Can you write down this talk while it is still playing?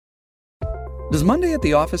Does Monday at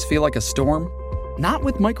the office feel like a storm? Not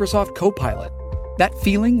with Microsoft Copilot. That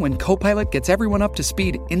feeling when Copilot gets everyone up to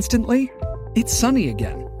speed instantly? It's sunny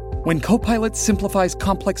again. When Copilot simplifies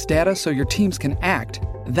complex data so your teams can act,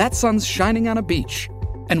 that sun's shining on a beach.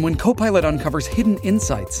 And when Copilot uncovers hidden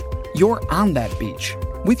insights, you're on that beach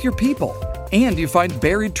with your people, and you find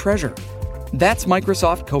buried treasure. That's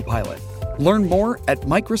Microsoft Copilot. Learn more at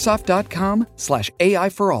Microsoft.com/AI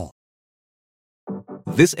for all.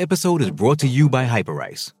 This episode is brought to you by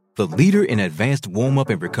Hyperice, the leader in advanced warm-up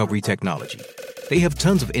and recovery technology. They have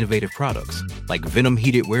tons of innovative products, like Venom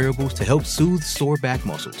heated wearables to help soothe sore back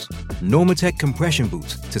muscles, Normatec compression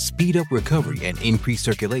boots to speed up recovery and increase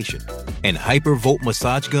circulation, and Hypervolt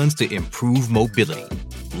massage guns to improve mobility.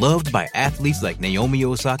 Loved by athletes like Naomi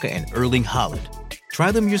Osaka and Erling Haaland.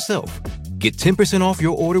 Try them yourself. Get 10% off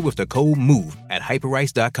your order with the code MOVE at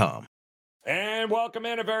Hyperice.com. And welcome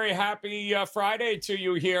in. A very happy Friday to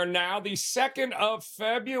you here now, the 2nd of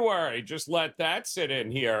February. Just let that sit in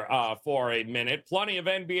here for a minute. Plenty of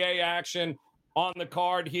NBA action on the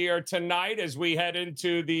card here tonight as we head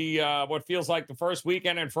into the what feels like the first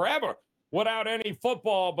weekend in forever without any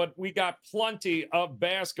football, but we got plenty of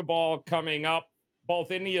basketball coming up, both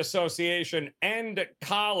in the association and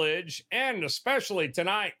college, and especially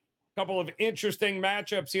tonight. Couple of interesting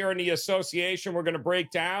matchups here in the association we're going to break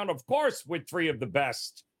down, of course, with three of the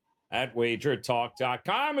best at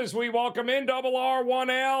wagertalk.com as we welcome in Double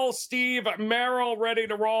R1L, Steve Merrill, ready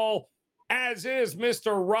to roll, as is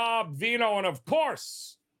Mr. Rob Vino, and of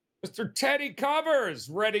course, Mr. Teddy Covers,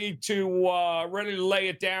 ready to lay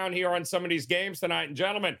it down here on some of these games tonight. And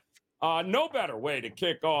gentlemen, no better way to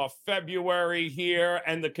kick off February here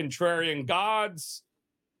and the contrarian gods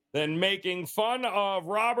than making fun of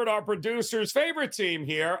Robert, our producer's favorite team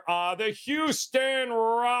here, the Houston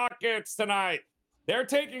Rockets tonight. They're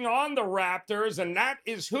taking on the Raptors, and that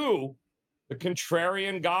is who the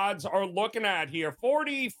contrarian gods are looking at here.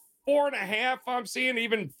 44.5, I'm seeing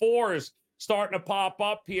even fours starting to pop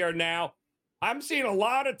up here now. I'm seeing a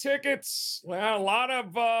lot of tickets, well, a lot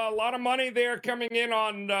of money there coming in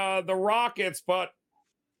on the Rockets, but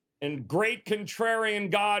in great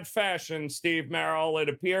contrarian god fashion, Steve Merrill, it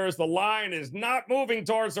appears the line is not moving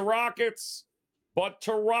towards the Rockets, but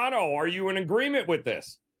Toronto. Are you in agreement with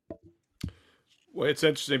this? Well, it's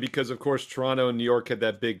interesting because, of course, Toronto and New York had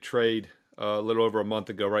that big trade a little over a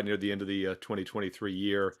month ago, right near the end of the 2023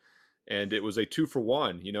 year. And it was a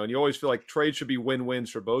 2-for-1, and you always feel like trade should be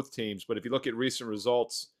win-wins for both teams. But if you look at recent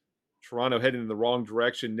results, Toronto heading in the wrong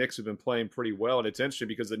direction. Knicks have been playing pretty well. And it's interesting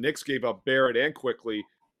because the Knicks gave up Barrett and Quickly,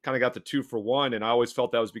 kind of got the 2-for-1, and I always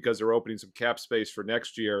felt that was because they're opening some cap space for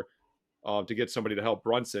next year to get somebody to help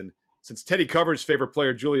Brunson. Since Teddy Cover's favorite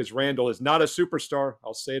player, Julius Randle, is not a superstar,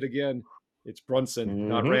 I'll say it again, it's Brunson,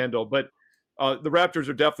 not Randle. But the Raptors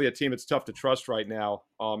are definitely a team that's tough to trust right now,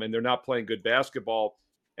 and they're not playing good basketball.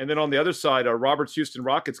 And then on the other side, Robert's Houston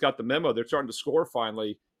Rockets got the memo. They're starting to score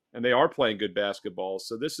finally, and they are playing good basketball.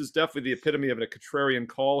 So this is definitely the epitome of a contrarian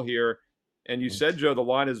call here. And you said, Joe, the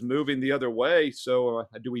line is moving the other way. So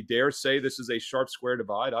do we dare say this is a sharp square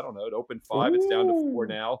divide? I don't know. It opened 5. It's down to 4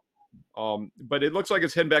 now. But it looks like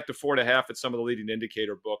it's heading back to 4.5 at some of the leading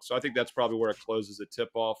indicator books. So I think that's probably where it closes at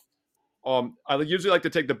tip-off. I usually like to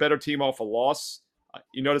take the better team off a loss.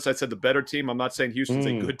 You notice I said the better team. I'm not saying Houston's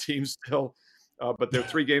a good team still, but they're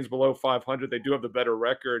 3 games below 500. They do have the better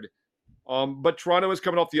record. But Toronto is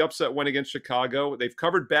coming off the upset win against Chicago. They've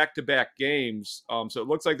covered back-to-back games, so it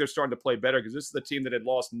looks like they're starting to play better because this is the team that had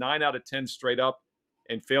lost 9 out of 10 straight up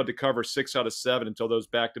and failed to cover 6 out of 7 until those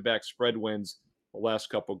back-to-back spread wins the last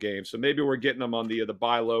couple games. So maybe we're getting them on the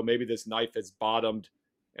buy low. Maybe this knife has bottomed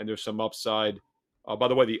and there's some upside. By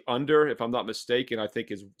the way, the under, if I'm not mistaken, I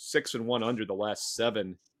think is 6-1 under the last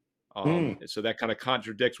 7. So that kind of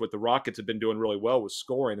contradicts what the Rockets have been doing really well with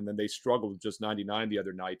scoring, and then they struggled with just 99 the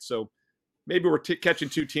other night. So maybe we're catching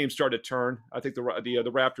two teams start to turn. I think the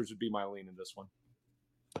Raptors would be my lean in this one.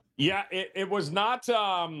 Yeah, it was not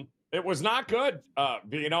good.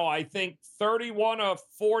 I think 31 of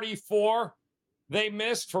 44 they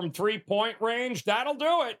missed from 3-point range. That'll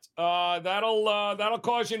do it. That'll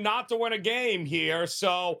cause you not to win a game here.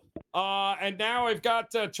 So and now we've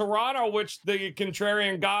got Toronto, which the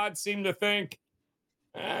contrarian gods seem to think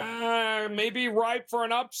maybe ripe for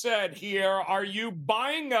an upset here. Are you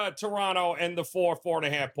buying Toronto and the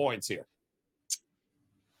 4.5 points here?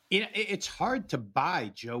 It's hard to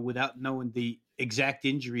buy, Joe, without knowing the exact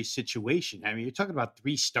injury situation. I mean, you're talking about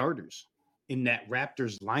 3 starters in that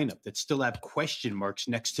Raptors lineup that still have question marks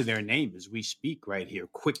next to their name as we speak right here.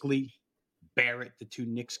 Quickly, Barrett, the 2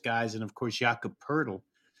 Knicks guys, and of course, Jakob Poeltl.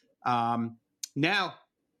 Now,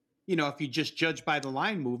 if you just judge by the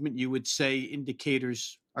line movement, you would say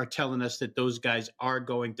indicators are telling us that those guys are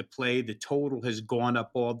going to play. The total has gone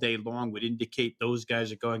up all day long, would indicate those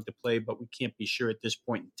guys are going to play, but we can't be sure at this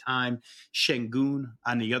point in time. Şengün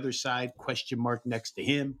on the other side, question mark next to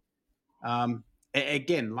him.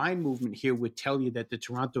 Again, line movement here would tell you that the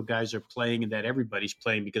Toronto guys are playing and that everybody's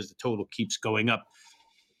playing because the total keeps going up.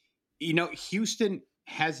 Houston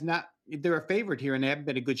has not, they're a favorite here and they haven't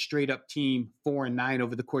been a good straight up team, 4-9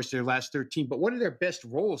 over the course of their last 13. But one of their best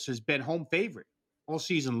roles has been home favorite all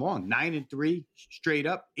season long. 9-3 straight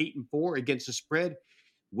up, 8-4 against the spread,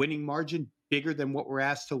 winning margin bigger than what we're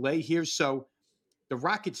asked to lay here. So the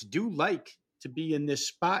Rockets do like to be in this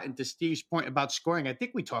spot. And to Steve's point about scoring, I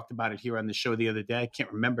think we talked about it here on the show the other day. I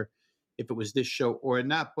can't remember if it was this show or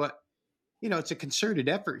not, but it's a concerted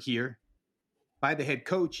effort here by the head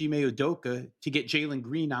coach, Ime Udoka, to get Jalen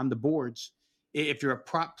Green on the boards. If you're a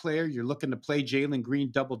prop player, you're looking to play Jalen Green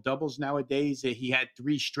double-doubles nowadays. He had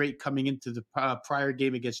 3 straight coming into the prior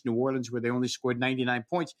game against New Orleans where they only scored 99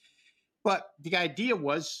 points. But the idea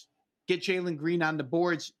was get Jalen Green on the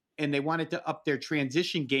boards, and they wanted to up their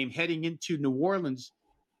transition game heading into New Orleans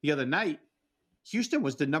the other night. Houston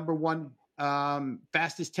was the number 1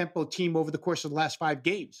 fastest tempo team over the course of the last 5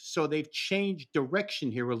 games. So they've changed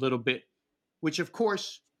direction here a little bit, which, of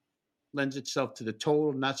course, lends itself to the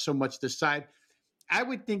total, not so much the side. I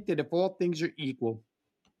would think that if all things are equal,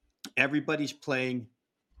 everybody's playing,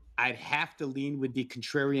 I'd have to lean with the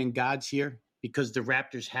contrarian gods here because the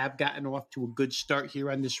Raptors have gotten off to a good start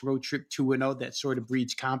here on this road trip, 2-0. That sort of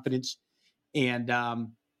breeds confidence. And 2-0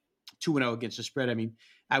 against the spread. I mean,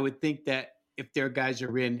 I would think that if their guys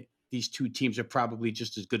are in, these two teams are probably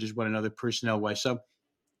just as good as one another personnel-wise. So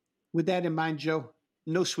with that in mind, Joe,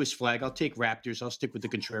 no Swiss flag. I'll take Raptors. I'll stick with the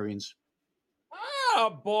contrarians.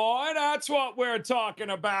 Oh, boy, that's what we're talking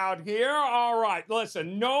about here. All right,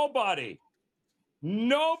 listen, nobody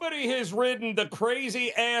has ridden the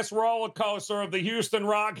crazy-ass roller coaster of the Houston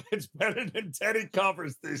Rockets better than Teddy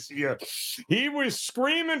Covers this year. He was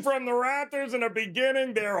screaming from the Raptors in the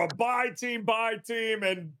beginning, they're a buy team,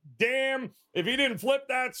 and damn, if he didn't flip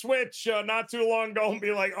that switch not too long ago and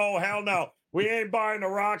be like, oh, hell no. We ain't buying the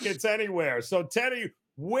Rockets anywhere. So, Teddy,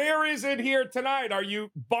 where is it here tonight? Are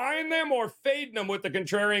you buying them or fading them with the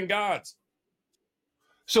contrarian gods?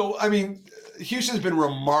 So, I mean, Houston's been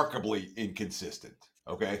remarkably inconsistent,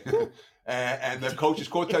 okay? and the coach's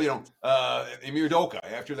quote tell Ime Udoka,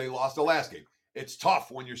 after they lost the last game, it's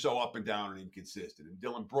tough when you're so up and down and inconsistent. And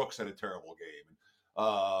Dylan Brooks had a terrible game.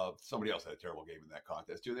 And somebody else had a terrible game in that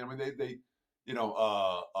contest, too. I mean, they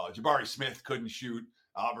Jabari Smith couldn't shoot.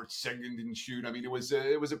 Albert Sengun didn't shoot. I mean, it was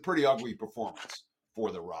a pretty ugly performance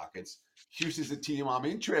for the Rockets. Houston's a team I'm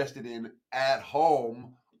interested in at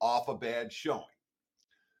home off a bad showing.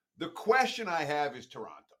 The question I have is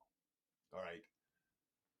Toronto. All right.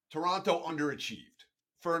 Toronto underachieved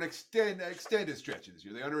for an extended stretch of this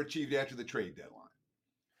year. They underachieved after the trade deadline.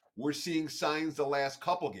 We're seeing signs the last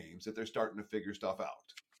couple games that they're starting to figure stuff out.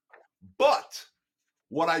 But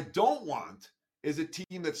what I don't want is a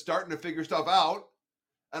team that's starting to figure stuff out.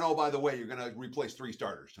 And oh, by the way, you're going to replace 3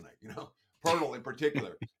 starters tonight. Poeltl in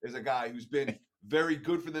particular is a guy who's been very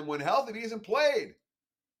good for them when healthy. He hasn't played.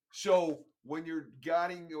 So when you're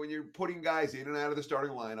putting guys in and out of the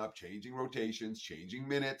starting lineup, changing rotations, changing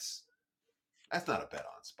minutes, that's not a bet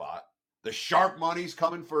on spot. The sharp money's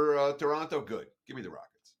coming for Toronto. Good. Give me the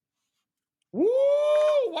Rockets. Woo!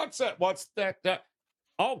 What's that? What's that?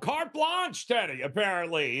 Oh, carte blanche, Teddy,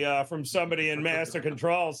 apparently, from somebody in Master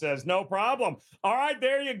Control says, no problem. All right,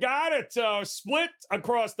 there you got it. Split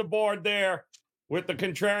across the board there with the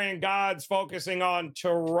contrarian gods focusing on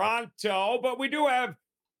Toronto. But we do have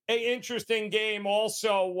an interesting game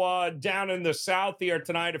also down in the South here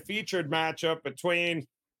tonight, a featured matchup between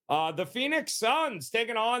the Phoenix Suns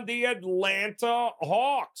taking on the Atlanta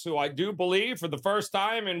Hawks, who I do believe for the first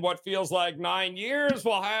time in what feels like 9 years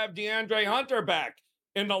will have DeAndre Hunter back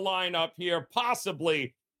in the lineup here,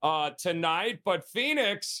 possibly tonight. But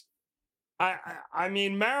Phoenix, I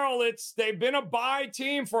mean, Merrill, they've been a buy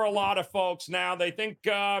team for a lot of folks now. They think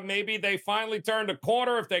maybe they finally turned a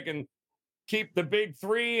corner if they can keep the big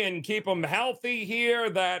 3 and keep them healthy here,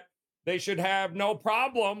 that they should have no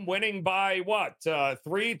problem winning by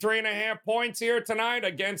 3.5 points here tonight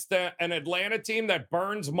against an Atlanta team that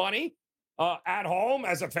burns money at home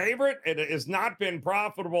as a favorite. It has not been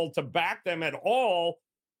profitable to back them at all.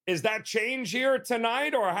 Is that change here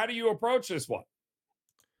tonight, or how do you approach this one?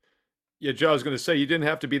 Yeah, Joe, I was going to say, you didn't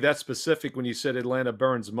have to be that specific when you said Atlanta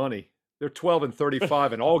burns money. They're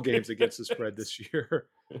 12-35 in all games against the spread this year.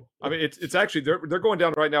 I mean, it's actually they're going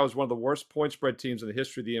down right now as one of the worst point spread teams in the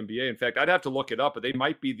history of the NBA. In fact, I'd have to look it up, but they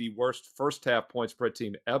might be the worst first half point spread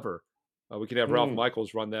team ever. We can have Ralph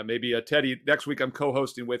Michaels run that. Maybe Teddy, next week I'm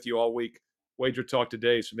co-hosting with you all week, Wager Talk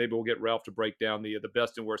Today, so maybe we'll get Ralph to break down the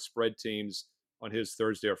best and worst spread teams on his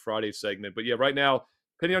Thursday or Friday segment. But yeah, right now,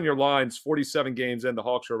 depending on your lines, 47 games in, the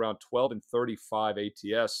Hawks are around 12-35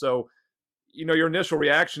 ATS. So, your initial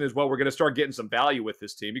reaction is, well, we're going to start getting some value with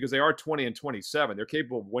this team because they are 20-27. They're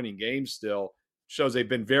capable of winning games still. Shows they've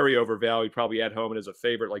been very overvalued, probably at home and as a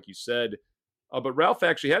favorite, like you said. But Ralph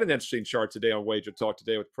actually had an interesting chart today on Wager Talk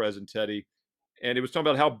Today with Prez and Teddy. And he was talking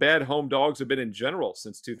about how bad home dogs have been in general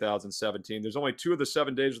since 2017. There's only 2 of the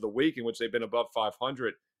 7 days of the week in which they've been above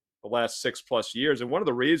 500 the last 6+ years. And one of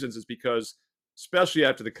the reasons is because, especially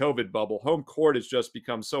after the COVID bubble, home court has just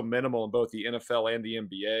become so minimal in both the NFL and the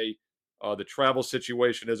NBA. The travel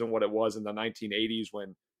situation isn't what it was in the 1980s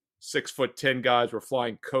when 6'10" guys were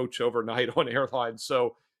flying coach overnight on airlines.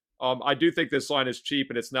 So I do think this line is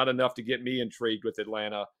cheap, and it's not enough to get me intrigued with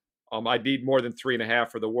Atlanta. I need more than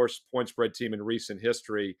 3.5 for the worst point spread team in recent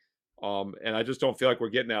history. And I just don't feel like we're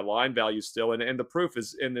getting that line value still. And the proof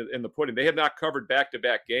is in the pudding. They have not covered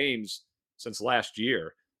back-to-back games since last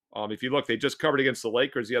year. If you look, they just covered against the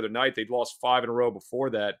Lakers the other night. They'd lost 5 in a row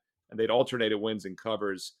before that, and they'd alternated wins and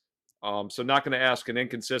covers. So not going to ask an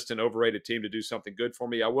inconsistent, overrated team to do something good for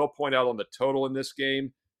me. I will point out on the total in this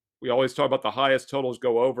game, we always talk about the highest totals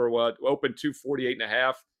go over. Open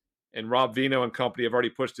 248.5, and Rob Vino and company have already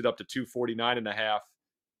pushed it up to 249.5.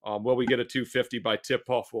 Will we get a 250 by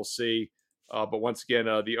tip-off? We'll see. But once again,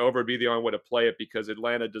 the over would be the only way to play it because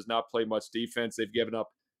Atlanta does not play much defense. They've given up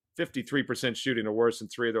 53% shooting or worse in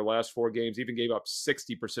 3 of their last 4 games. Even gave up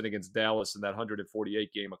 60% against Dallas in that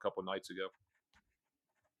 148 game a couple nights ago.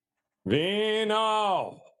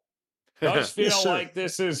 Vino does feel like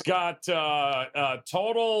this has got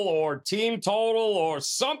total or team total or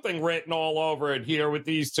something written all over it here with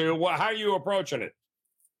these two. How are you approaching it?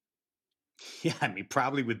 Yeah, I mean,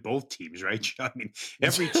 probably with both teams, right? I mean,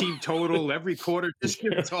 every team total, every quarter, just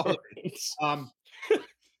give it all.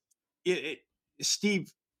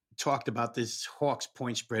 Steve talked about this Hawks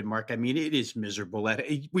point spread, Mark. I mean, it is miserable.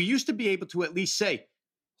 We used to be able to at least say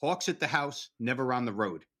Hawks at the house, never on the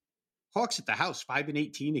road. Hawks at the house,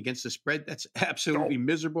 5-18 against the spread. That's absolutely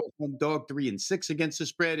miserable. Home dog, 3-6 against the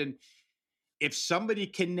spread. And if somebody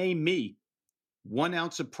can name me 1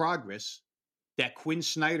 ounce of progress that Quinn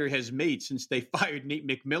Snyder has made since they fired Nate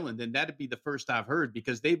McMillan, then that'd be the first I've heard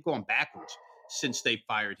because they've gone backwards since they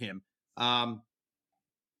fired him. I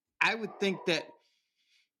would think that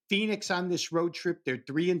Phoenix on this road trip, they're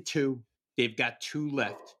 3-2. They've got 2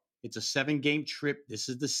 left. It's a 7-game trip. This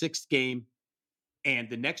is the 6th game. And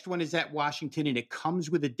the next one is at Washington, and it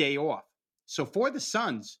comes with a day off. So for the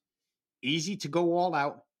Suns, easy to go all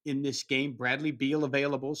out in this game. Bradley Beal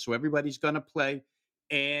available, so everybody's going to play.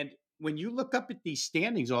 And when you look up at these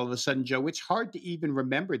standings all of a sudden, Joe, it's hard to even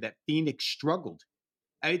remember that Phoenix struggled.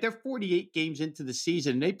 I mean, they're 48 games into the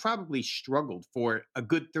season, and they probably struggled for a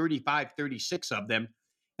good 35, 36 of them.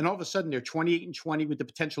 And all of a sudden, they're 28-20 with the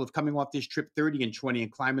potential of coming off this trip 30-20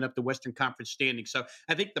 and climbing up the Western Conference standing. So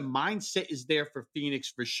I think the mindset is there for Phoenix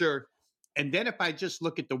for sure. And then if I just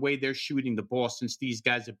look at the way they're shooting the ball since these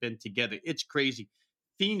guys have been together, it's crazy.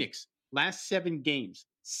 Phoenix, last 7 games,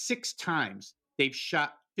 6 times they've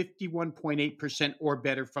shot 51.8% or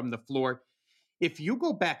better from the floor. If you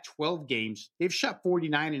go back 12 games, they've shot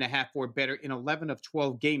 49.5 or better in 11 of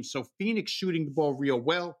 12 games. So Phoenix shooting the ball real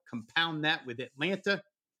well. Compound that with Atlanta.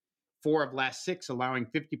 4 of last 6, allowing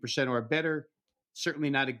 50% or better. Certainly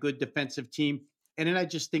not a good defensive team. And then I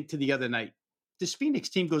just think to the other night, this Phoenix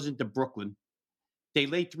team goes into Brooklyn. They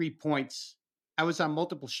lay 3 points. I was on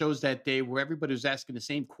multiple shows that day where everybody was asking the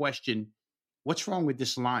same question. What's wrong with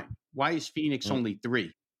this line? Why is Phoenix only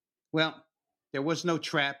 3? Well, there was no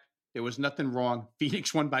trap. There was nothing wrong.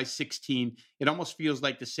 Phoenix won by 16. It almost feels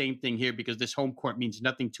like the same thing here because this home court means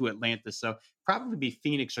nothing to Atlanta. So probably be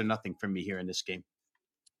Phoenix or nothing for me here in this game.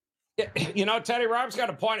 Teddy Rob's got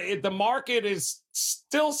a point. The market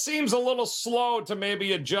still seems a little slow to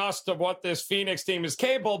maybe adjust to what this Phoenix team is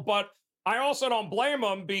capable, but I also don't blame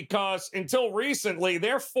them because until recently,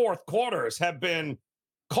 their fourth quarters have been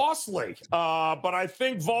costly. But I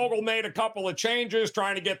think Vogel made a couple of changes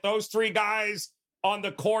trying to get those 3 guys on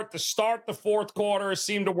the court to start the fourth quarter.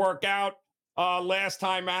 Seemed to work out last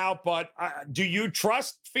time out. But do you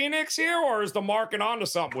trust Phoenix here, or is the market onto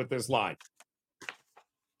something with this line?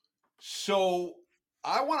 So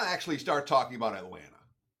I want to actually start talking about Atlanta,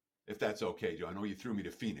 if that's okay, Joe. I know you threw me to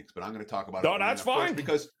Phoenix, but I'm going to talk about Atlanta that's fine.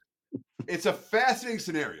 because it's a fascinating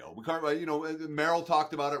scenario. We can't, Merrill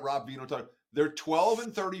talked about it. Rob Vino talked. They're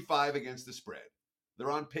 12-35 against the spread.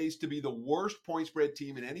 They're on pace to be the worst point spread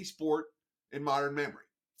team in any sport in modern memory.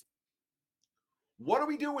 What do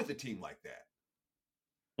we do with a team like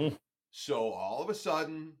that? So all of a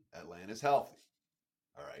sudden, Atlanta's healthy.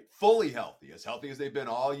 All right, fully healthy as they've been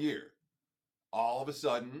all year. All of a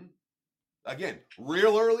sudden, again,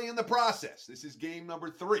 real early in the process. This is game number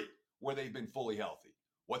 3 where they've been fully healthy.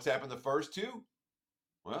 What's happened the first 2?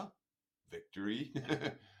 Well, victory.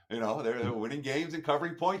 They're winning games and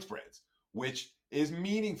covering point spreads, which is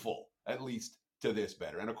meaningful, at least to this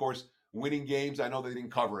better. And of course, winning games, I know they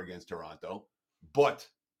didn't cover against Toronto, but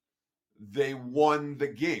they won the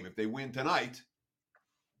game. If they win tonight,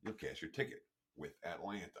 you'll cash your ticket with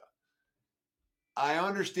Atlanta. I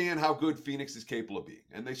understand how good Phoenix is capable of being.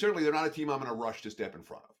 And they're not a team I'm going to rush to step in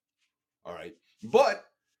front of. All right. But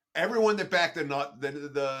everyone that backed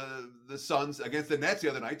the Suns against the Nets the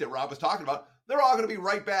other night that Rob was talking about, they're all going to be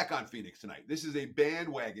right back on Phoenix tonight. This is a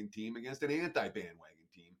bandwagon team against an anti-bandwagon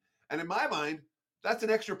team. And in my mind, that's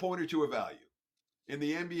an extra point or 2 of value. In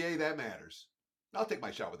the NBA, that matters. I'll take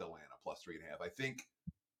my shot with Atlanta plus 3.5. I think,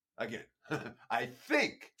 again,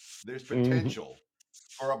 there's potential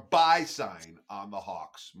for a buy sign on the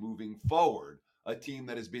Hawks moving forward. A team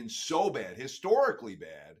that has been so bad, historically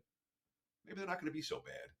bad, maybe they're not going to be so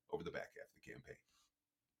bad over the back half of the campaign.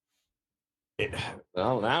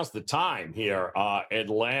 Well, now's the time here,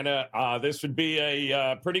 Atlanta. This would be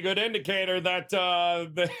a pretty good indicator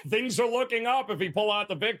that things are looking up if we pull out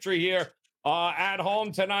the victory here at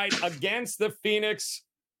home tonight against the Phoenix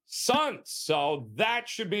Suns. So that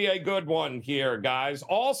should be a good one here, guys.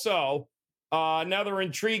 Also, another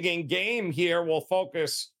intriguing game here. We'll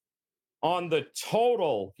focus on the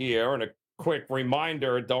total here. And a quick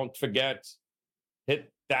reminder, don't forget,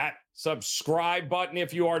 hit that subscribe button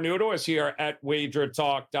if you are new to us here at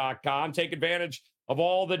wagertalk.com. Take advantage of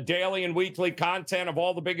all the daily and weekly content of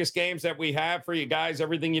all the biggest games that we have for you guys,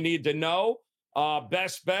 everything you need to know.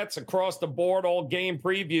 Best bets across the board, all game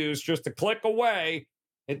previews, just a click away.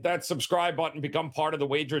 Hit that subscribe button, become part of the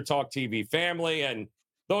Wager Talk TV family. And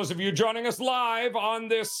those of you joining us live on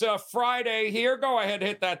this Friday here, go ahead,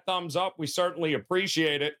 hit that thumbs up. We certainly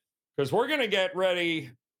appreciate it because we're going to get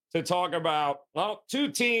ready to talk about, well,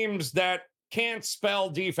 2 teams that can't spell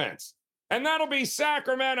defense. And that'll be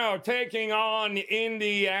Sacramento taking on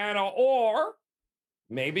Indiana, or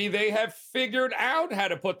maybe they have figured out how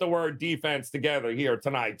to put the word defense together here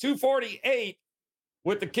tonight. 2:48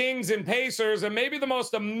 with the Kings and Pacers. And maybe the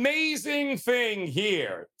most amazing thing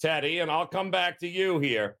here, Teddy, and I'll come back to you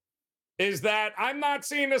here, is that I'm not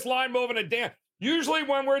seeing this line moving a damn. Usually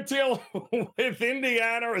when we're dealing with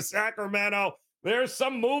Indiana or Sacramento, there's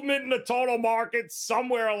some movement in the total market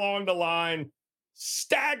somewhere along the line.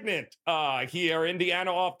 Stagnant here.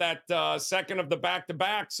 Indiana off that second of the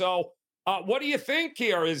back-to-back. So what do you think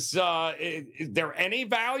here? Is there any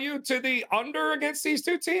value to the under against these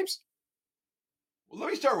 2 teams? Well, let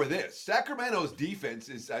me start with this. Sacramento's defense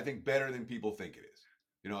is, I think, better than people think it is.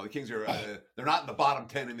 The Kings are, they're not in the bottom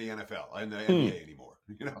 10 in the NFL, in the NBA anymore.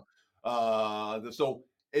 So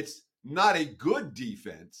it's not a good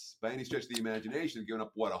defense by any stretch of the imagination, giving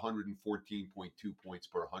up, 114.2 points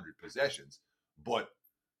per 100 possessions. But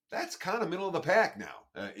that's kind of middle of the pack now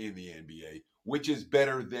in the NBA, which is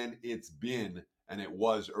better than it's been and it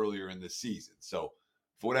was earlier in the season. So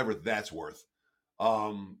for whatever that's worth.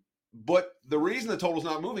 But the reason the total's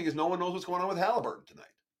not moving is no one knows what's going on with Halliburton tonight.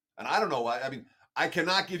 And I don't know. I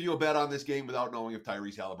cannot give you a bet on this game without knowing if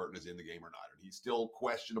Tyrese Halliburton is in the game or not. He's still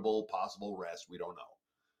questionable, possible rest. We don't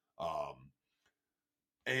know.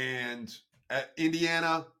 And at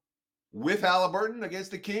Indiana with Halliburton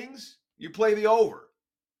against the Kings, you play the over.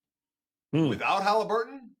 Without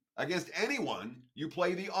Halliburton against anyone, you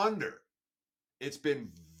play the under. It's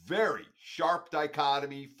been very sharp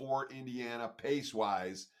dichotomy for Indiana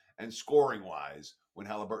pace-wise and scoring-wise when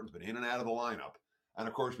Halliburton's been in and out of the lineup. And,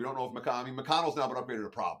 of course, we don't know if McConnell's now been upgraded to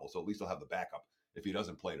probable, so at least he'll have the backup if he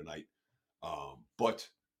doesn't play tonight. But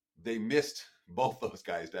they missed both those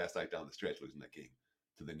guys last night down the stretch, losing that game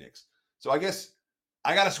to the Knicks. So I guess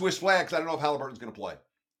I got a Swiss flag because I don't know if Halliburton's going to play.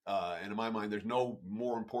 And in my mind, there's no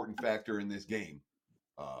more important factor in this game.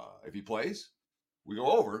 If he plays, we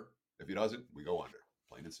go over. If he doesn't, we go under.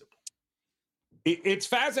 Plain and simple. It's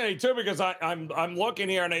fascinating, too, because I'm looking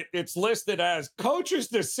here, and it's listed as coach's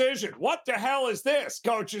decision. What the hell is this,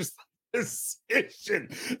 coach's decision?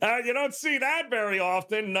 You don't see that very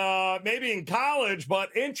often, maybe in college,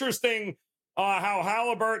 but interesting how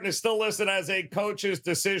Halliburton is still listed as a coach's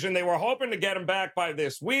decision. They were hoping to get him back by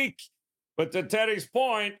this week, But to Teddy's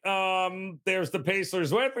point, there's the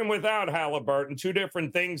Pacers with and without Halliburton. Two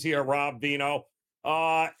different things here, Rob Vino.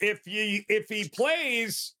 If he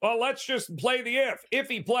plays, well, let's just play the if. If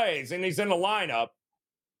he plays and he's in the lineup,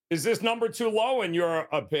 is this number too low in your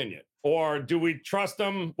opinion? Or do we trust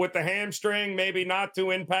him with the hamstring, maybe not to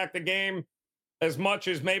impact the game as much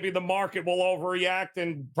as maybe the market will overreact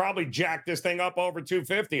and probably jack this thing up over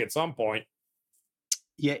 250 at some point?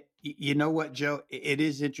 Yeah, you know what, Joe? It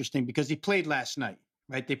is interesting because he played last night,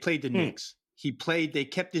 right? They played the Knicks. They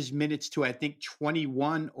kept his minutes to, I think,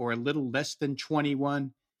 21 or a little less than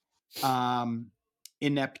 21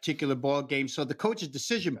 in that particular ball game. So the coach's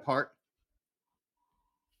decision part,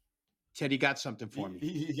 Teddy got something for me.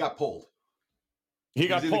 He got pulled. He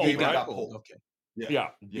got pulled, right? Got pulled. Okay.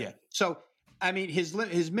 Yeah. So, I mean, his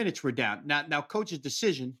minutes were down. Now, coach's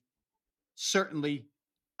decision certainly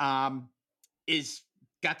is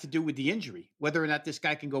got to do with the injury, whether or not this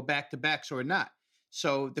guy can go back-to-backs or not.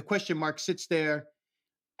 So the question mark sits there.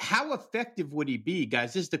 How effective would he be,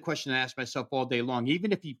 guys? This is the question I ask myself all day long.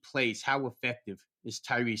 Even if he plays, how effective is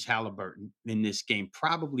Tyrese Halliburton in this game?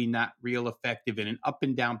 Probably not real effective in an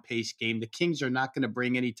up-and-down pace game. The Kings are not going to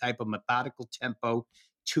bring any type of methodical tempo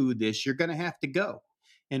to this. You're going to have to go.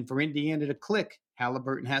 And for Indiana to click,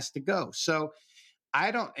 Halliburton has to go. So I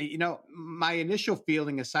don't, my initial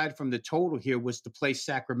feeling, aside from the total here, was to play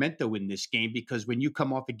Sacramento in this game, because when you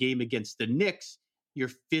come off a game against the Knicks,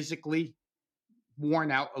 you're physically worn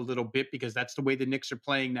out a little bit because that's the way the Knicks are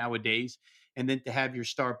playing nowadays. And then to have your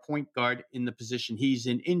star point guard in the position he's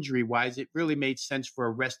in injury-wise, it really made sense for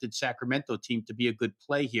a rested Sacramento team to be a good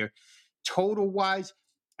play here. Total-wise,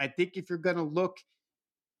 I think if you're going to look,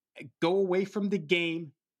 go away from the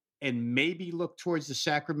game and maybe look towards the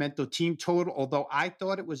Sacramento team total, although I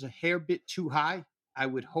thought it was a hair bit too high. I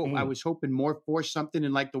was hoping more for something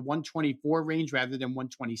in like the 124 range rather than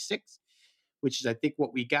 126, which is, I think,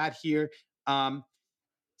 what we got here.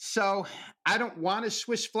 So I don't want to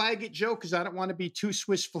Swiss flag it, Joe, because I don't want to be two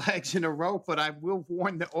Swiss flags in a row, but I will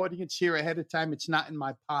warn the audience here ahead of time. It's not in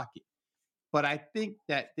my pocket. But I think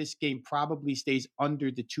that this game probably stays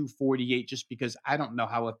under the 248 just because I don't know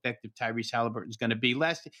how effective Tyrese Halliburton is going to be.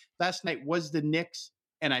 Last night was the Knicks,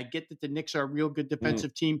 and I get that the Knicks are a real good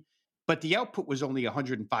defensive team, but the output was only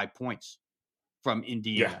 105 points from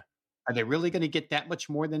Indiana. Yeah. Are they really going to get that much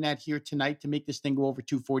more than that here tonight to make this thing go over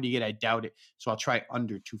 248? I doubt it. So I'll try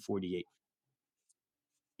under 248.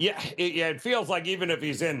 Yeah, it feels like even if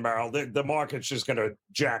he's in, Merrill, the market's just going to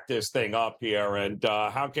jack this thing up here. And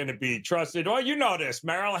how can it be trusted? Well, you know this,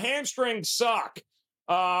 Merrill. Hamstrings suck.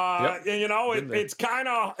 It's kind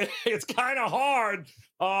of hard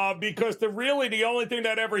because the only thing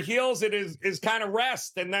that ever heals it is kind of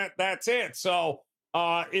rest, and that's it. So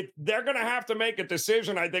they're going to have to make a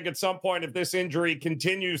decision, I think, at some point if this injury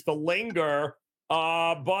continues to linger.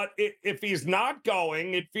 But if he's not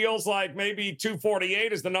going, it feels like maybe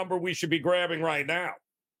 248 is the number we should be grabbing right now.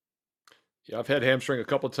 Yeah, I've had hamstring a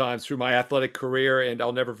couple of times through my athletic career, and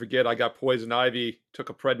I'll never forget, I got poison ivy, took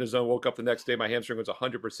a prednisone, woke up the next day, my hamstring was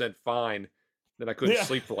 100% fine. Then I couldn't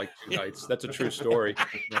sleep for like 2 nights. That's a true story.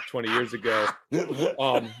 20 years ago. The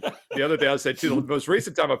other day I said, too, the most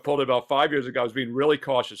recent time I pulled it about 5 years ago, I was being really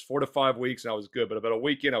cautious, 4 to 5 weeks, and I was good. But about a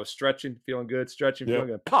week in, I was stretching, feeling good, feeling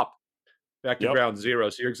good, pop. Back to ground zero.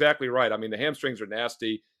 So you're exactly right. I mean, the hamstrings are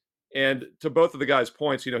nasty. And to both of the guys'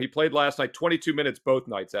 points, he played last night, 22 minutes both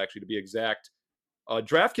nights, actually, to be exact.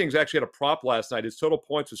 DraftKings actually had a prop last night. His total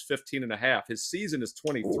points was 15.5. His season is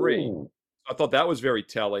 23. So I thought that was very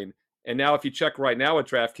telling. And now if you check right now at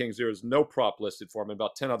DraftKings, there is no prop listed for him,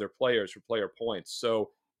 about 10 other players for player points. So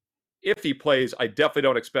if he plays, I definitely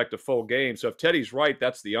don't expect a full game. So if Teddy's right,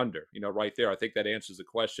 that's the under, right there. I think that answers the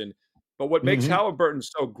question. But what makes Halliburton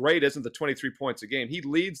so great isn't the 23 points a game. He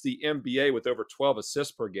leads the NBA with over 12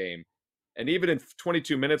 assists per game. And even in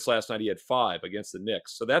 22 minutes last night, he had 5 against the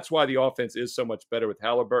Knicks. So that's why the offense is so much better with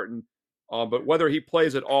Halliburton. But whether he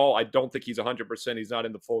plays at all, I don't think he's 100%. He's not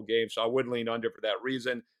in the full game. So I would lean under for that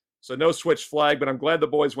reason. So no switch flag, but I'm glad the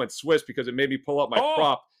boys went Swiss because it made me pull up my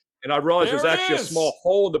prop. And I realized there's actually a small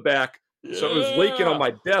hole in the back. So it was leaking on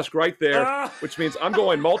my desk right there, which means I'm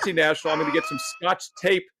going multinational. I'm going to get some Scotch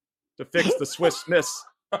tape to fix the Swiss miss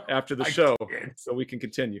after the show so we can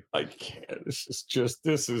continue. I can't.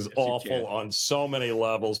 This is awful on so many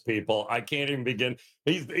levels, people. I can't even begin.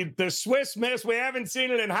 The Swiss miss, we haven't seen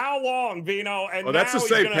it in how long, Vino? And that's the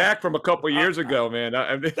same pack from a couple years ago, man.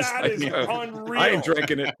 That is unreal. I ain't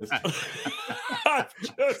drinking it. I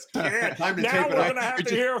just can't. Time to Now tape we're it up. going to have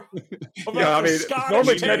to hear about Yeah, I the mean, Scottish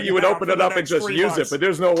normally tape Teddy, you would now open for it the up and next just 3 use months. it, but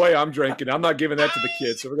there's no way I'm drinking. I'm not giving that to the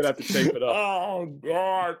kids, so we're gonna have to tape it up. Oh,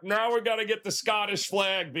 God. Now we're going to get the Scottish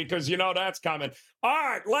flag because you know that's coming. All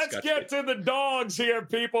right, let's get to the dogs here,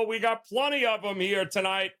 people. We got plenty of them here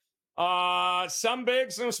tonight. Some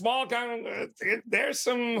big, some small. There's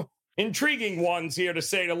some intriguing ones here, to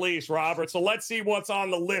say the least, Robert. So let's see what's on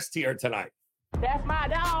the list here tonight. That's my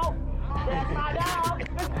dog. That's my dog.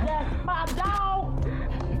 That's my dog.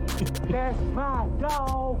 That's my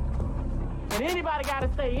dog. And anybody got to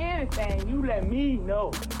say anything, you let me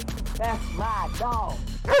know. That's my dog.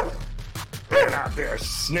 Man out there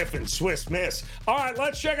sniffing Swiss Miss. All right,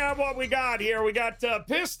 let's check out what we got here. We got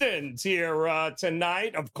Pistons here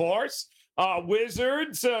tonight, of course.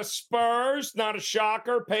 Wizards, Spurs, not a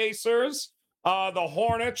shocker. Pacers, the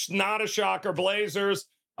Hornets, not a shocker. Blazers.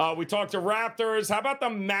 We talked to Raptors. How about the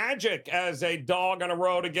Magic as a dog on the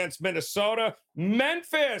road against Minnesota?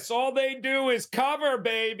 Memphis, all they do is cover,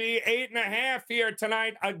 baby. 8.5 here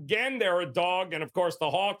tonight. Again, they're a dog. And, of course, the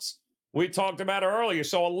Hawks, we talked about earlier.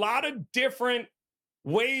 So a lot of different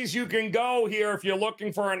ways you can go here if you're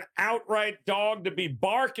looking for an outright dog to be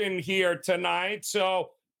barking here tonight. So,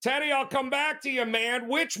 Teddy, I'll come back to you, man.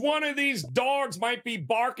 Which one of these dogs might be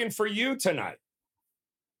barking for you tonight?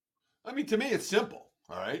 I mean, to me, it's simple.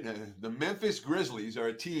 All right. The Memphis Grizzlies are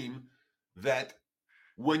a team that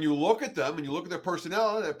when you look at them and you look at their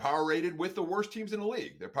personnel, they're power rated with the worst teams in the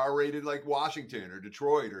league. They're power rated like Washington or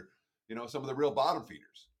Detroit or, some of the real bottom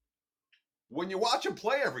feeders. When you watch them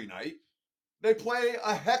play every night, they play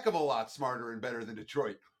a heck of a lot smarter and better than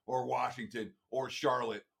Detroit or Washington or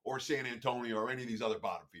Charlotte or San Antonio or any of these other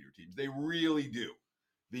bottom feeder teams. They really do.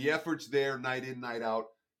 The effort's there night in, night out.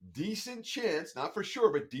 Decent chance, not for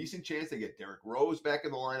sure, but decent chance they get Derrick Rose back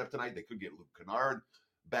in the lineup tonight. They could get Luke Kennard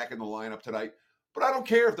back in the lineup tonight. But I don't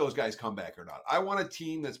care if those guys come back or not. I want a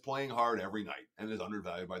team that's playing hard every night and is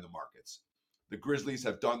undervalued by the markets. The Grizzlies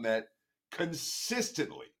have done that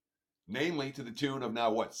consistently, namely to the tune of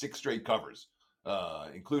now, 6 straight covers,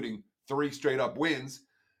 including 3 straight-up wins.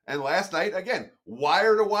 And last night, again,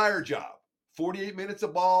 wire-to-wire job. 48 minutes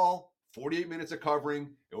of ball, 48 minutes of covering.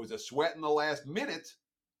 It was a sweat in the last minute,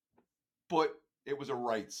 but it was a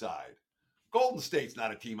right side. Golden State's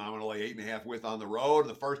not a team I'm going to lay 8.5 with on the road.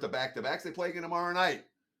 The first of back-to-backs, they play again tomorrow night.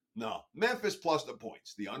 No, Memphis plus the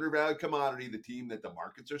points. The undervalued commodity, the team that the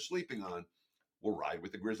markets are sleeping on, will ride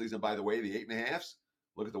with the Grizzlies. And by the way, the 8.5s,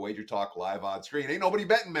 look at the Wager Talk live odds screen. Ain't nobody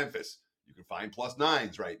betting Memphis. You can find plus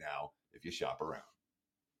 9s right now if you shop around.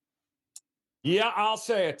 Yeah, I'll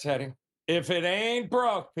say it, Teddy. If it ain't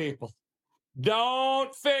broke, people,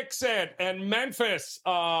 don't fix it. And Memphis,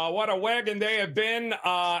 what a wagon they have been,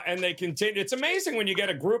 and they continue. It's amazing when you get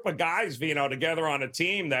a group of guys, Vino, together on a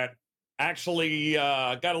team that actually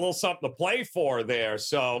got a little something to play for there.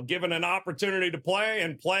 So given an opportunity to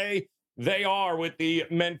play, they are with the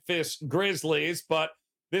Memphis Grizzlies. But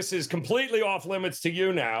this is completely off limits to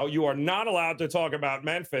you now. You are not allowed to talk about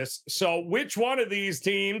Memphis. So which one of these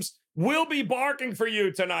teams will be barking for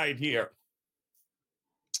you tonight here?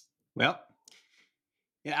 Well,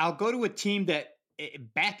 yeah, I'll go to a team that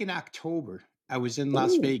back in October, I was in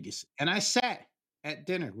Las Vegas and I sat at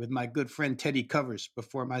dinner with my good friend Teddy Covers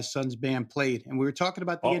before my son's band played. And we were talking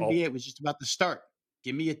about the NBA. It was just about to start.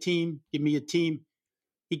 Give me a team. Give me a team.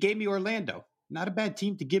 He gave me Orlando. Not a bad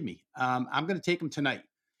team to give me. I'm going to take them tonight.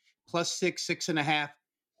 +6, 6.5.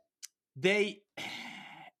 They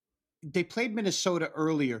played Minnesota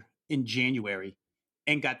earlier in January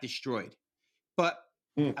and got destroyed. But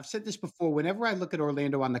I've said this before. Whenever I look at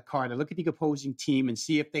Orlando on the card, I look at the opposing team and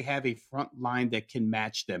see if they have a front line that can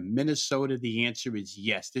match them. Minnesota, the answer is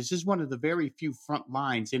yes. This is one of the very few front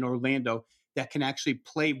lines in Orlando that can actually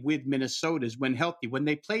play with Minnesota's when healthy. When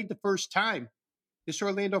they played the first time, this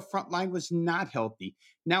Orlando front line was not healthy.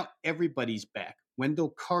 Now everybody's back.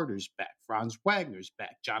 Wendell Carter's back. Franz Wagner's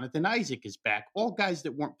back. Jonathan Isaac is back. All guys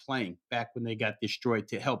that weren't playing back when they got destroyed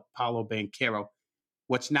to help Paolo Banchero.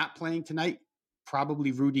 What's not playing tonight?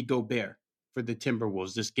 Probably Rudy Gobert for the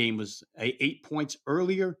Timberwolves. This game was 8 points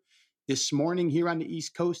earlier this morning here on the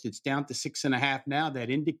East Coast. It's down to 6.5 now. That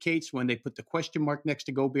indicates when they put the question mark next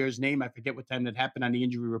to Gobert's name. I forget what time that happened on the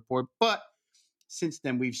injury report. But since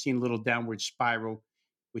then, we've seen a little downward spiral,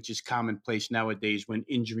 which is commonplace nowadays when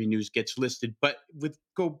injury news gets listed. But with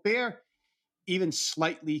Gobert even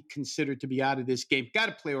slightly considered to be out of this game, got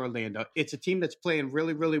to play Orlando. It's a team that's playing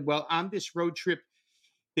really, really well on this road trip.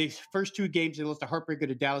 The first 2 games, they lost a heartbreaker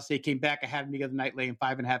to Dallas. They came back. I had them the other night, laying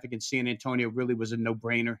 5.5 against San Antonio. Really was a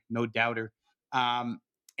no-brainer, no doubter. And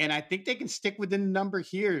I think they can stick within the number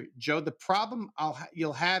here, Joe. The problem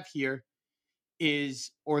you'll have here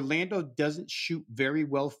is Orlando doesn't shoot very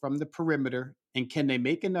well from the perimeter. And can they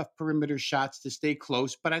make enough perimeter shots to stay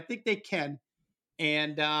close? But I think they can.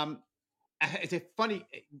 And it's funny.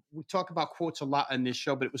 We talk about quotes a lot on this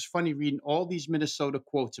show, but it was funny reading all these Minnesota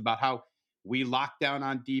quotes about how we locked down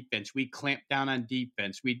on defense. We clamped down on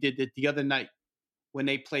defense. We did it the other night when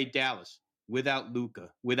they played Dallas without Luka,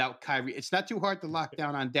 without Kyrie. It's not too hard to lock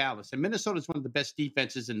down on Dallas. And Minnesota is one of the best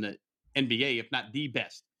defenses in the NBA, if not the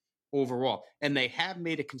best overall. And they have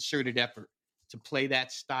made a concerted effort to play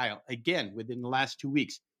that style again within the last 2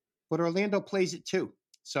 weeks. But Orlando plays it too.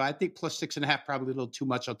 So I think plus 6.5, probably a little too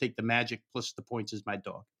much. I'll take the Magic plus the points as my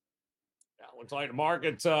dog. Yeah, looks like the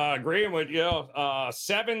market's agreeing with you.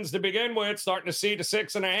 Sevens to begin with, starting to see the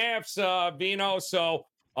 6.5s, Vino. So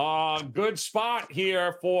good spot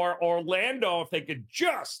here for Orlando. If they could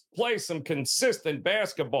just play some consistent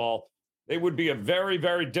basketball, they would be a very,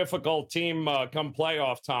 very difficult team come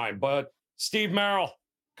playoff time. But Steve Merrill,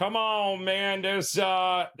 come on, man. There's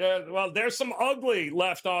some ugly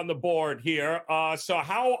left on the board here. So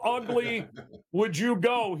how ugly would you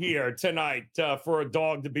go here tonight for a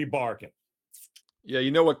dog to be barking? Yeah,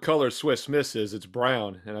 you know what color Swiss Miss is? It's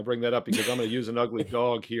brown, and I bring that up because I'm going to use an ugly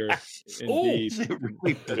dog here. Indeed,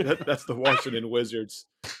 that's the Washington Wizards.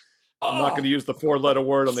 I'm not going to use the 4-letter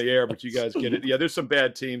word on the air, but you guys get it. Yeah, there's some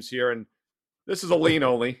bad teams here, and this is a lean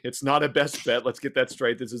only. It's not a best bet. Let's get that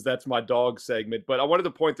straight. That's my dog segment. But I wanted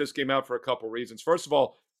to point this game out for a couple reasons. First of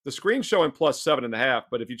all, the screen's showing plus 7.5,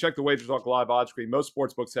 but if you check the Wager Talk Live odds screen, most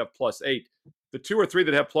sports books have plus 8. The 2 or 3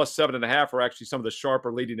 that have plus 7.5 are actually some of the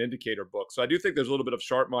sharper leading indicator books. So I do think there's a little bit of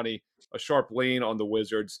sharp money, a sharp lean on the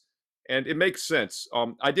Wizards, and it makes sense.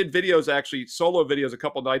 I did videos, actually solo videos, a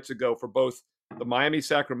couple nights ago for both the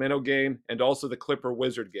Miami-Sacramento game and also the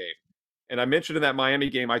Clipper-Wizard game. And I mentioned in that Miami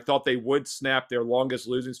game, I thought they would snap their longest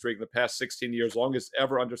losing streak in the past 16 years, longest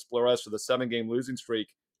ever under Sploresh for the 7-game losing streak.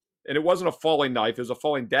 And it wasn't a falling knife, it was a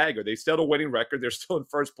falling dagger. They still had a winning record. They're still in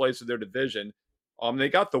first place of their division. They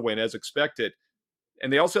got the win as expected.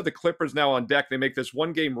 And they also have the Clippers now on deck. They make this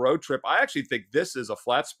 1-game road trip. I actually think this is a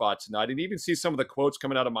flat spot tonight. And even see some of the quotes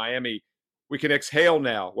coming out of Miami. We can exhale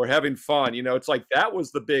now. We're having fun. You know, it's like that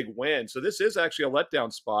was the big win. So this is actually a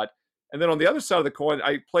letdown spot. And then on the other side of the coin,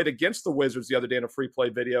 I played against the Wizards the other day in a free play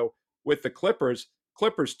video with the Clippers.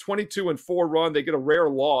 Clippers 22-4 run. They get a rare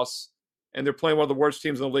loss, and they're playing one of the worst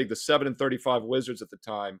teams in the league, the 7-35 Wizards at the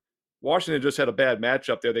time. Washington just had a bad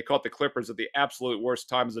matchup there. They caught the Clippers at the absolute worst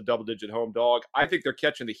time as a double-digit home dog. I think they're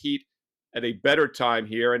catching the Heat at a better time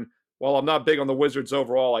here. And while I'm not big on the Wizards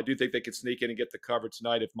overall, I do think they could sneak in and get the cover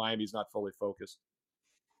tonight if Miami's not fully focused.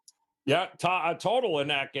 Yeah, total in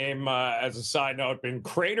that game, as a side note, been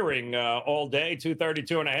cratering all day,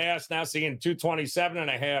 232.5, now seeing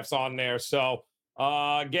 227.5 on there. So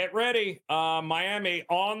get ready. Miami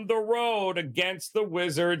on the road against the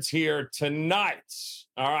Wizards here tonight.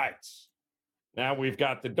 All right. Now we've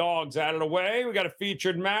got the dogs out of the way. We got a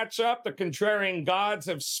featured matchup. The contrarian gods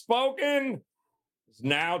have spoken. It's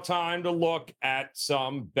now time to look at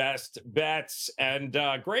some best bets. And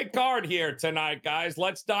great card here tonight, guys.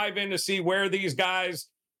 Let's dive in to see where these guys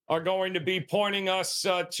are going to be pointing us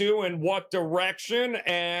to in what direction.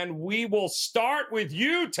 And we will start with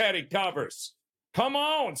you, Teddy Covers. Come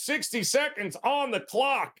on, 60 seconds on the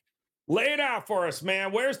clock. Lay it out for us,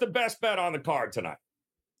 man. Where's the best bet on the card tonight?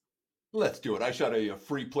 Let's do it. I shot a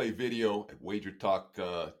free play video at Wager Talk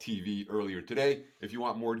TV earlier today. If you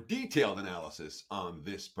want more detailed analysis on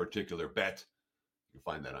this particular bet, you can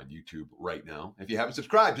find that on YouTube right now. If you haven't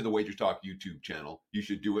subscribed to the Wager Talk YouTube channel, you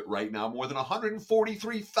should do it right now. More than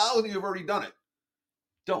 143,000 of you have already done it.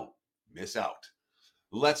 Don't miss out.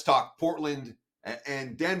 Let's talk Portland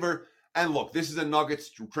and Denver. And look, this is a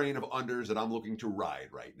Nuggets train of unders that I'm looking to ride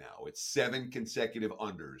right now. It's 7 consecutive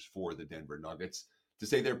unders for the Denver Nuggets. To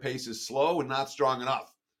say their pace is slow and not strong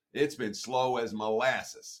enough. It's been slow as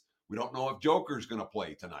molasses. We don't know if Joker's going to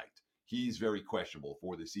play tonight. He's very questionable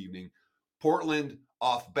for this evening. Portland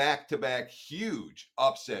off back-to-back huge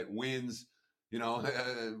upset wins. You know,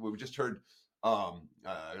 we just heard, I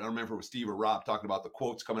don't remember if it was Steve or Rob talking about the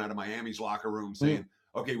quotes coming out of Miami's locker room saying,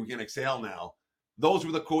 okay, we can exhale now. Those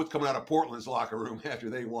were the quotes coming out of Portland's locker room after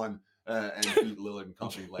they won and beat Lillard and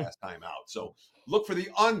company last time out. So look for the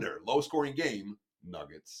under, low-scoring game,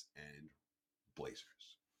 Nuggets and Blazers.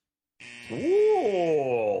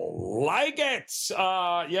 Ooh, like it.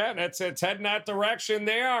 Yeah, it's heading that direction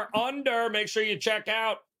there. Under, make sure you check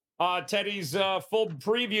out Teddy's full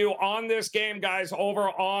preview on this game, guys, over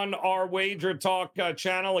on our Wager Talk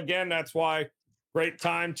channel. Again, that's why great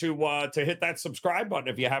time to hit that subscribe button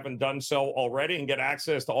if you haven't done so already and get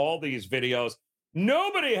access to all these videos.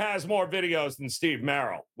 Nobody has more videos than Steve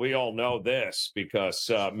Merrill. We all know this because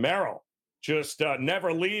Merrill just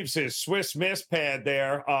never leaves his Swiss Miss pad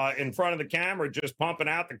there in front of the camera, just pumping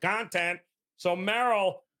out the content. So,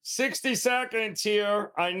 Merrill, 60 seconds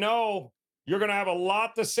here. I know you're going to have a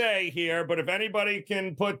lot to say here, but if anybody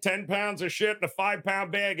can put 10 pounds of shit in a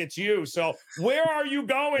 5-pound bag, it's you. So, where are you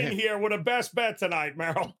going here with a best bet tonight,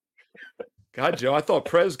 Merrill? God, Joe, I thought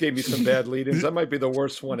Prez gave me some bad lead-ins. That might be the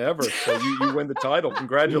worst one ever. So you win the title.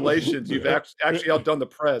 Congratulations. You've actually outdone the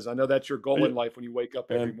Prez. I know that's your goal in life when you wake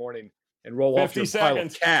up every morning and roll off your pile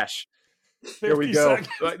of cash. Here we go.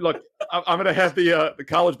 Look, I'm going to have the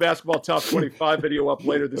college basketball top 25 video up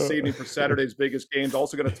later this evening for Saturday's biggest games.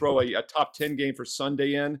 Also going to throw a top 10 game for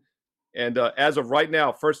Sunday in. And as of right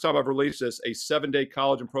now, first time I've released this, a 7-day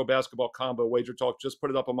college and pro basketball combo. Wager Talk just put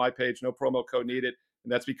it up on my page. No promo code needed.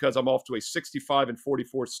 And that's because I'm off to a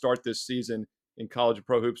 65-44 start this season in college and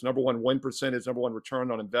pro hoops. Number one win percentage, number one return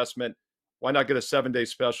on investment. Why not get a 7-day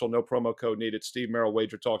special? No promo code needed. Steve Merrill,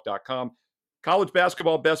 wagertalk.com. College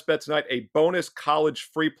basketball best bet tonight. A bonus college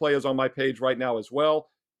free play is on my page right now as well.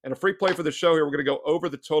 And a free play for the show here. We're going to go over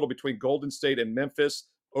the total between Golden State and Memphis,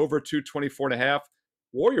 over 224.5.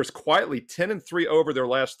 Warriors quietly 10-3 over their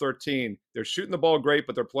last 13. They're shooting the ball great,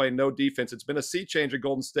 but they're playing no defense. It's been a sea change at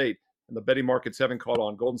Golden State, and the betting markets haven't caught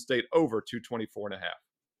on. Golden State over 224.5.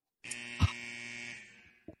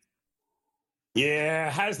 Yeah,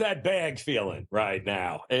 how's that bag feeling right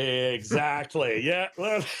now? Exactly. Yeah,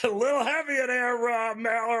 a little heavy in there,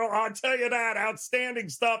 Merrill. I'll tell you that. Outstanding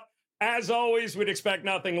stuff. As always, we'd expect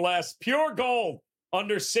nothing less. Pure gold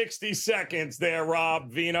under 60 seconds there, Rob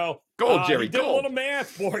Vino. Gold, Jerry, he did gold. a little math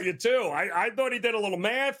for you, too. I thought he did a little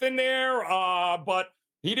math in there, but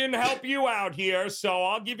he didn't help you out here. So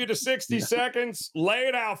I'll give you the 60 seconds. Lay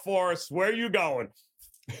it out for us. Where are you going?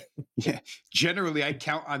 Yeah, generally I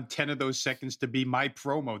count on 10 of those seconds to be my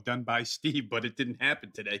promo done by Steve, but it didn't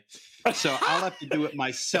happen today. So I'll have to do it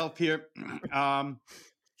myself here. I'm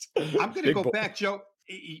going to go back, Joe.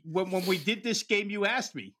 When we did this game, you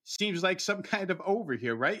asked me, seems like some kind of over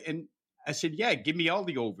here, right? And I said, yeah, give me all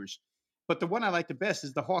the overs. But the one I like the best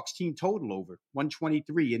is the Hawks team total over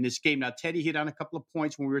 123 in this game. Now, Teddy hit on a couple of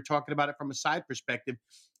points when we were talking about it from a side perspective,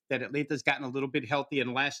 that Atlanta's gotten a little bit healthy in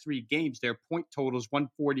the last 3 games. Their point totals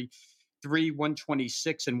 143,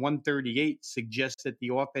 126, and 138 suggest that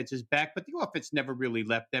the offense is back, but the offense never really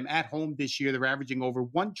left them. At home this year, they're averaging over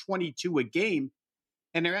 122 a game,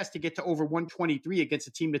 and they're asked to get to over 123 against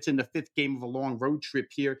a team that's in the 5th game of a long road trip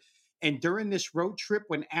here. And during this road trip,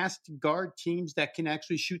 when asked to guard teams that can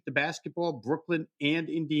actually shoot the basketball, Brooklyn and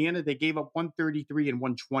Indiana, they gave up 133 and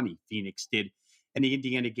 120, Phoenix did. And the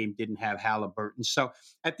Indiana game didn't have Halliburton. So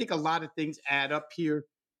I think a lot of things add up here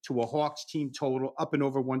to a Hawks team total up and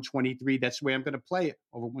over 123. That's the way I'm going to play it,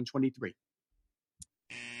 over 123.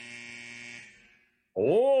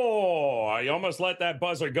 Oh, I almost let that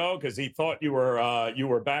buzzer go because he thought you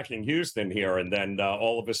were backing Houston here, and then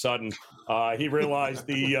all of a sudden he realized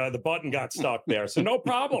the button got stuck there. So no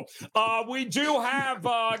problem. We do have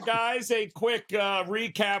guys a quick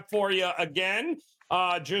recap for you again.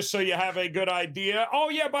 Just so you have a good idea. Oh,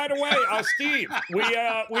 yeah, by the way, Steve, we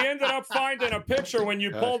ended up finding a picture when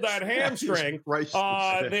you pulled that hamstring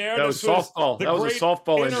there. That was softball. That was a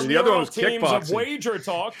softball injury. The other one was kickboxing. Of Wager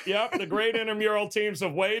Talk. Yep, the great intramural teams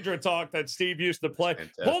of Wager Talk that Steve used to play.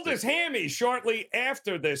 Fantastic. Pulled his hammy shortly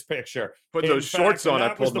after this picture. Put those shorts on,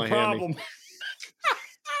 I pulled my hammy.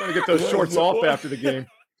 Trying to get those shorts off after the game.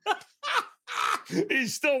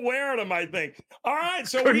 He's still wearing them, I think. All right,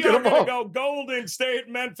 so we are going to go Golden State,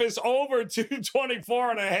 Memphis over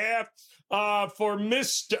 224.5 for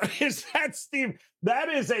Mr. Is that Steve? That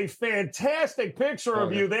is a fantastic picture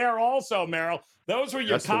of you there also, Merrill. Those were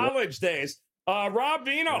your college days. Rob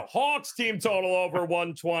Vino, Hawks team total over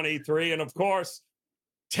 123. And, of course,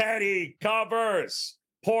 Teddy covers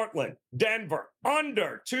Portland, Denver,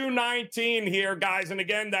 under 219 here, guys. And,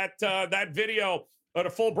 again, that video, the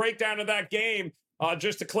full breakdown of that game,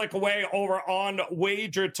 just a click away over on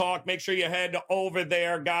Wager Talk. Make sure you head over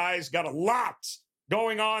there, guys. Got a lot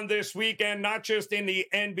going on this weekend, not just in the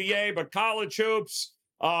NBA, but college hoops.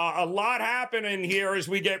 A lot happening here as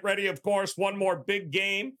we get ready, of course, one more big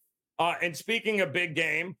game. And speaking of big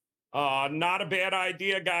game, not a bad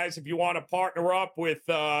idea, guys, if you want to partner up with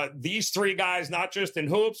these 3 guys, not just in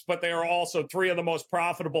hoops, but they are also 3 of the most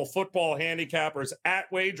profitable football handicappers at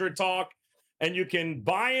Wager Talk. And you can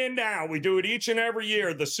buy in now. We do it each and every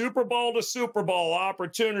year. The Super Bowl to Super Bowl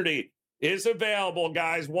opportunity is available,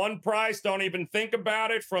 guys. One price. Don't even think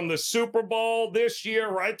about it. From the Super Bowl this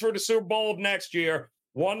year right through the Super Bowl of next year,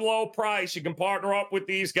 one low price. You can partner up with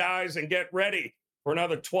these guys and get ready for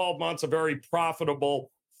another 12 months of very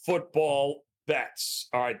profitable football bets.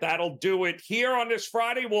 All right, that'll do it here on this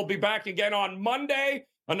Friday. We'll be back again on Monday,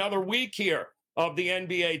 another week here of the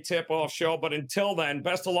NBA Tip-Off Show. But until then,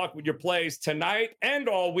 best of luck with your plays tonight and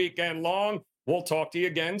all weekend long. We'll talk to you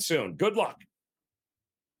again soon. Good luck.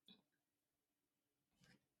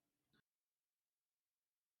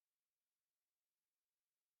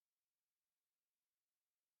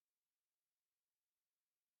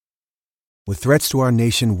 With threats to our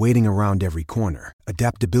nation waiting around every corner,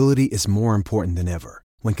 adaptability is more important than ever.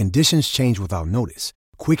 When conditions change without notice,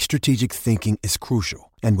 quick strategic thinking is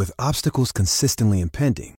crucial. And with obstacles consistently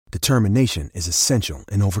impending, determination is essential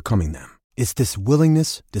in overcoming them. It's this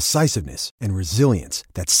willingness, decisiveness, and resilience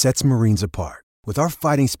that sets Marines apart. With our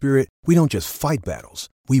fighting spirit, we don't just fight battles,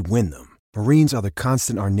 we win them. Marines are the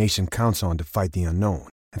constant our nation counts on to fight the unknown.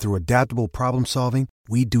 And through adaptable problem solving,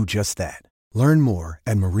 we do just that. Learn more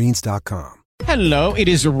at marines.com. Hello, it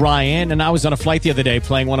is Ryan, and I was on a flight the other day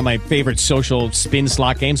playing one of my favorite social spin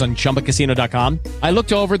slot games on ChumbaCasino.com. I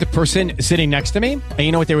looked over at the person sitting next to me, and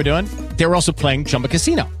you know what they were doing? They were also playing Chumba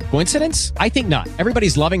Casino. Coincidence? I think not.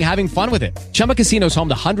 Everybody's loving having fun with it. Chumba Casino is home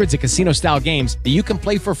to hundreds of casino-style games that you can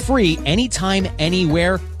play for free anytime,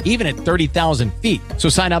 anywhere, even at 30,000 feet. So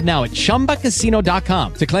sign up now at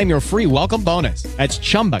ChumbaCasino.com to claim your free welcome bonus. That's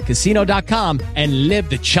ChumbaCasino.com and live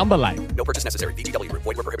the Chumba life. No purchase necessary. VGW. Void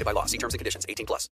where prohibited by law. See terms and conditions. 18+.